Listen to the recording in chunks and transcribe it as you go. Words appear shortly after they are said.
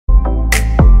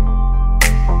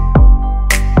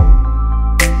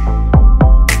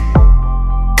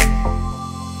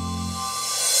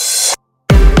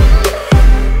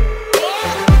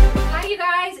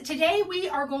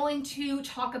going to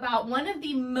talk about one of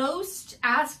the most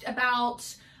asked about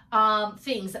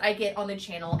things that I get on the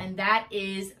channel, and that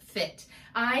is fit.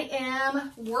 I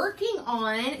am working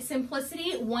on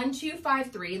Simplicity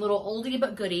 1253, little oldie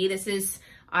but goodie. This is,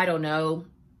 I don't know,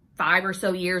 5 or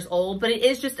so years old, but it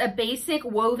is just a basic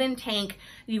woven tank.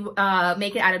 You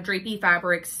make it out of drapey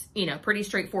fabrics, you know, pretty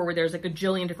straightforward. There's like a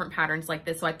gajillion different patterns like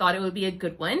this, so I thought it would be a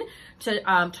good one to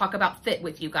talk about fit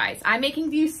with you guys. I'm making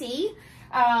View C.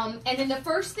 And then the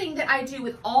first thing that I do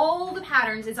with all the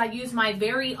patterns is I use my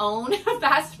very own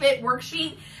Fast Fit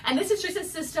worksheet. And this is just a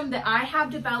system that I have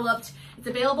developed. It's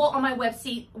available on my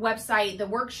website, the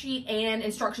worksheet and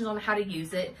instructions on how to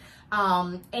use it.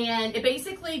 And it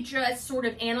basically just sort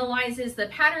of analyzes the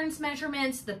patterns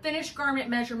measurements, the finished garment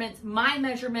measurements, my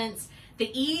measurements, the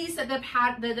ease that the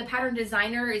pattern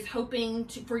designer is hoping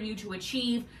for you to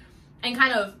achieve, and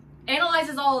kind of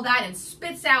analyzes all of that and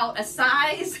spits out a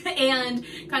size and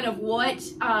kind of what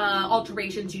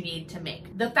alterations you need to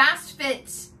make. The Fast Fit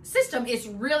system is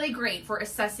really great for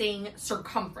assessing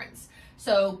circumference.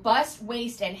 So bust,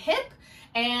 waist, and hip.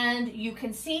 And you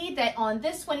can see that on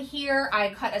this one here, I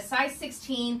cut a size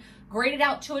 16, graded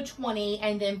out to a 20,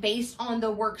 and then based on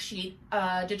the worksheet,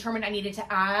 determined I needed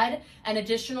to add an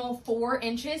additional 4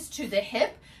 inches to the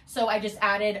hip. So I just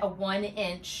added a 1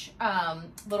 inch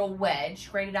little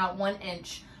wedge, graded out 1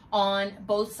 inch on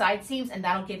both side seams, and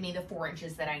that'll give me the 4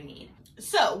 inches that I need.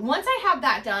 So once I have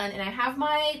that done and I have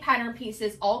my pattern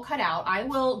pieces all cut out, I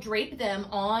will drape them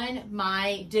on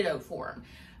my ditto form.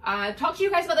 I've talked to you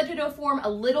guys about the ditto form a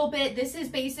little bit. This is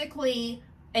basically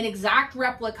an exact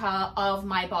replica of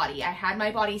my body. I had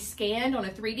my body scanned on a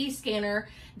 3D scanner.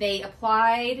 They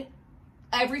applied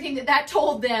everything that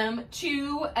told them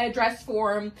to a dress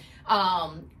form,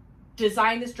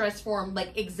 designed this dress form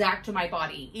like exact to my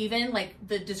body. Even like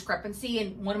the discrepancy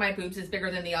in one of my boobs is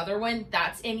bigger than the other one,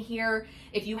 that's in here.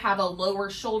 If you have a lower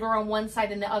shoulder on one side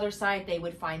than the other side, they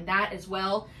would find that as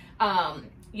well.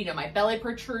 You know, my belly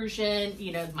protrusion,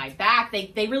 you know, my back,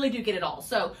 they really do get it all.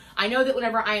 So I know that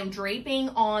whenever I am draping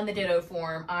on the ditto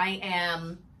form, I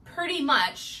am pretty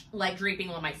much like draping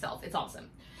on myself. It's awesome.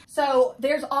 So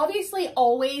there's obviously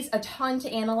always a ton to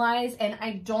analyze, and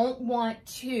I don't want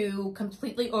to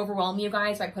completely overwhelm you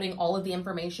guys by putting all of the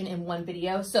information in one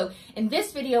video. So in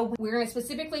this video, we're going to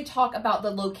specifically talk about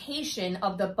the location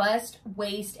of the bust,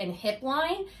 waist, and hip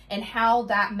line and how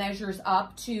that measures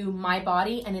up to my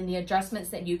body and in the adjustments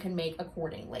that you can make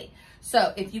accordingly.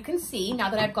 So if you can see, now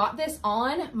that I've got this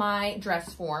on my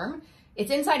dress form,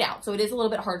 it's inside out, so it is a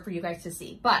little bit hard for you guys to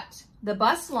see, but the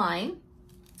bust line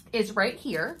is right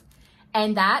here,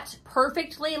 and that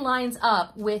perfectly lines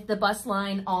up with the bust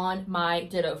line on my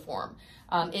ditto form.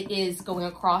 It is going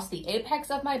across the apex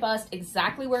of my bust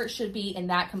exactly where it should be, and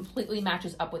that completely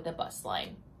matches up with the bust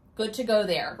line. Good to go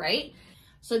there, right?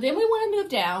 So then we want to move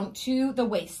down to the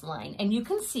waistline, and you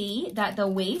can see that the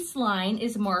waistline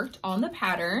is marked on the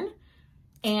pattern,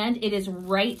 and it is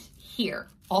right here,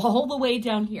 all the way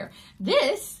down here.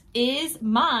 This is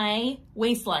my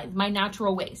waistline, my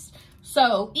natural waist.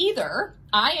 So either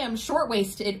I am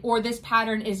short-waisted or this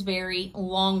pattern is very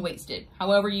long-waisted,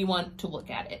 however you want to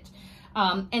look at it.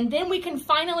 And then we can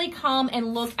finally come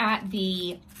and look at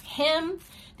the hem.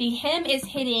 The hem is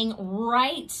hitting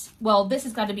right, well, this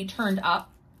has got to be turned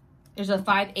up. There's a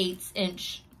 5/8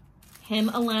 inch hem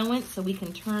allowance, so we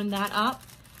can turn that up.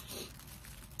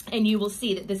 And you will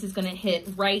see that this is going to hit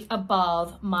right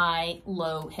above my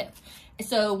low hip.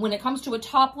 So when it comes to a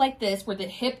top like this, where the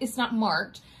hip is not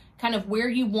marked, kind of where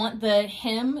you want the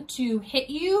hem to hit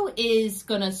you is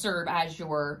gonna serve as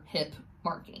your hip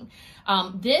marking.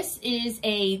 This is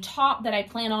a top that I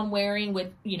plan on wearing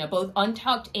with, you know, both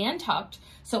untucked and tucked.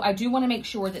 So I do wanna make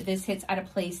sure that this hits at a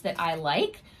place that I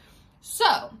like.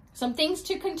 So some things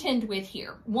to contend with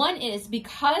here. One is,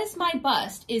 because my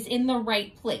bust is in the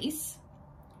right place,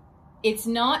 it's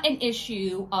not an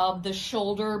issue of the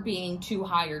shoulder being too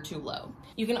high or too low.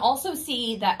 You can also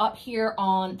see that up here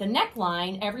on the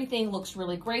neckline, everything looks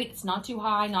really great. It's not too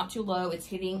high, not too low. It's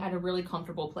hitting at a really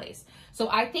comfortable place. So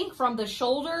I think from the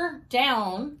shoulder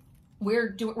down, we're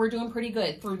doing pretty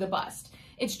good through the bust.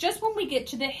 It's just when we get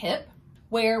to the hip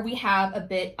where we have a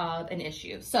bit of an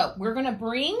issue. So we're gonna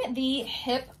bring the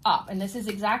hip up, and this is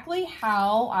exactly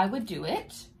how I would do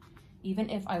it, even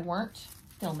if I weren't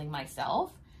filming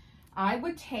myself. I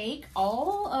would take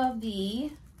all of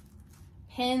the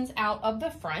pins out of the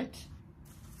front,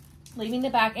 leaving the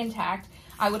back intact.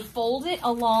 I would fold it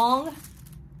along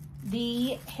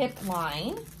the hip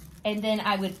line, and then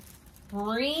I would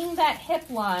bring that hip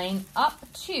line up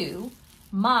to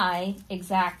my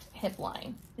exact hip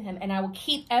line. hem, and I will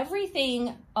keep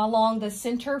everything along the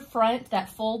center front, that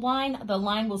fold line. The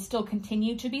line will still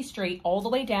continue to be straight all the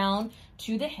way down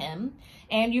to the hem.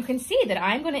 And you can see that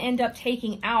I'm going to end up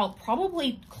taking out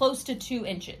probably close to 2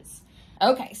 inches.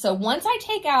 Okay, so once I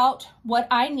take out what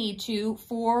I need to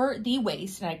for the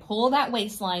waist, and I pull that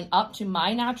waistline up to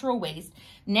my natural waist,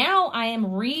 now I am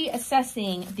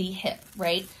reassessing the hip,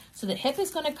 right? So the hip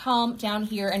is going to come down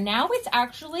here, and now it's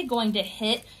actually going to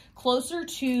hit closer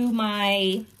to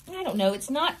my, I don't know,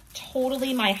 it's not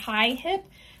totally my high hip.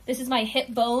 This is my hip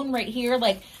bone right here.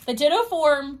 Like, the ditto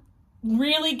form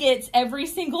really gets every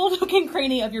single nook and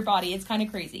cranny of your body. It's kind of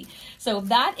crazy. So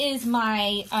that is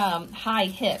my high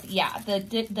hip. Yeah,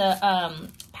 the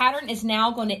pattern is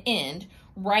now going to end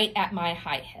right at my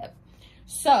high hip.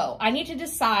 So I need to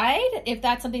decide if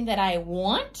that's something that I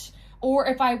want, or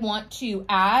if I want to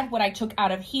add what I took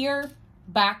out of here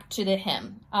back to the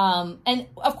hem. And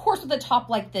of course, with a top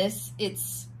like this,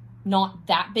 it's not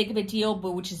that big of a deal,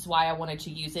 but which is why I wanted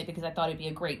to use it, because I thought it'd be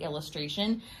a great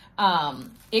illustration.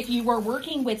 If you were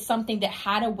working with something that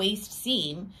had a waist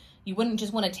seam, you wouldn't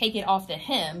just want to take it off the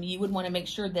hem. You would want to make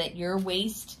sure that your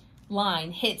waist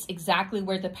line hits exactly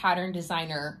where the pattern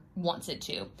designer wants it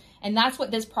to. And that's what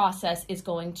this process is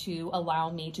going to allow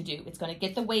me to do. It's going to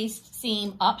get the waist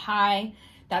seam up high.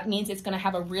 That means it's going to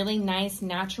have a really nice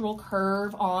natural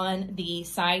curve on the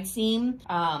side seam.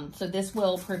 So this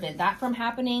will prevent that from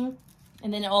happening.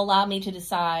 And then it'll allow me to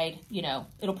decide, you know,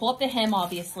 it'll pull up the hem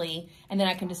obviously, and then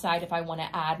I can decide if I want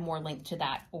to add more length to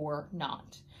that or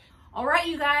not. All right,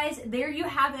 you guys, there you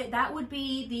have it. That would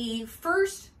be the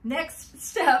first next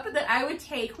step that I would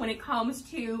take when it comes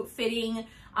to fitting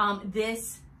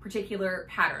this particular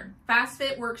pattern. Fast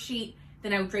fit worksheet.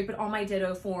 Then I would drape it on my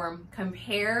ditto form,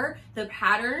 compare the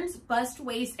patterns, bust,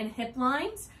 waist, and hip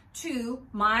lines to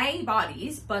my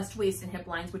body's bust, waist, and hip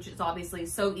lines, which is obviously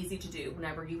so easy to do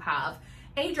whenever you have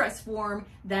a dress form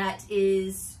that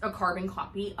is a carbon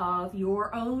copy of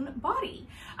your own body.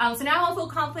 So now I'll feel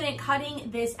confident cutting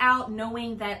this out,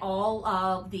 knowing that all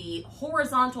of the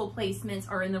horizontal placements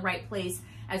are in the right place,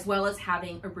 as well as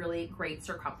having a really great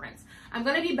circumference. I'm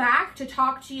gonna be back to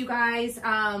talk to you guys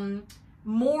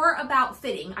more about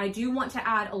fitting. I do want to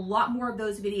add a lot more of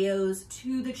those videos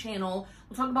to the channel.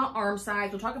 We'll talk about arm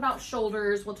size, we'll talk about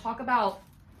shoulders, we'll talk about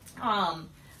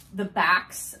the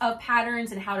backs of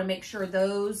patterns and how to make sure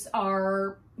those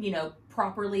are, you know,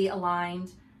 properly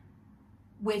aligned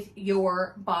with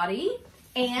your body.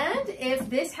 And if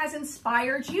this has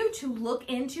inspired you to look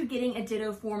into getting a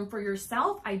ditto form for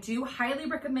yourself, I do highly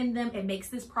recommend them. It makes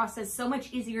this process so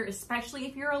much easier, especially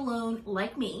if you're alone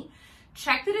like me.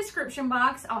 Check the description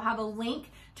box. I'll have a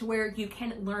link to where you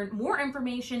can learn more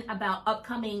information about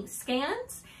upcoming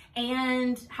scans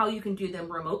and how you can do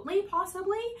them remotely,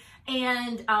 possibly.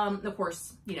 And of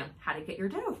course, you know, how to get your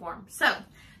ditto form. So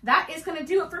that is going to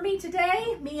do it for me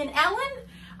today, me and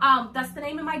Ellen. That's the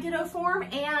name of my ditto form.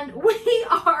 And we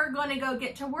are going to go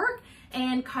get to work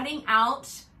and cutting out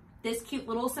this cute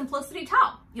little Simplicity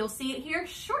top. You'll see it here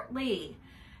shortly.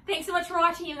 Thanks so much for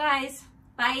watching, you guys.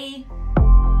 Bye.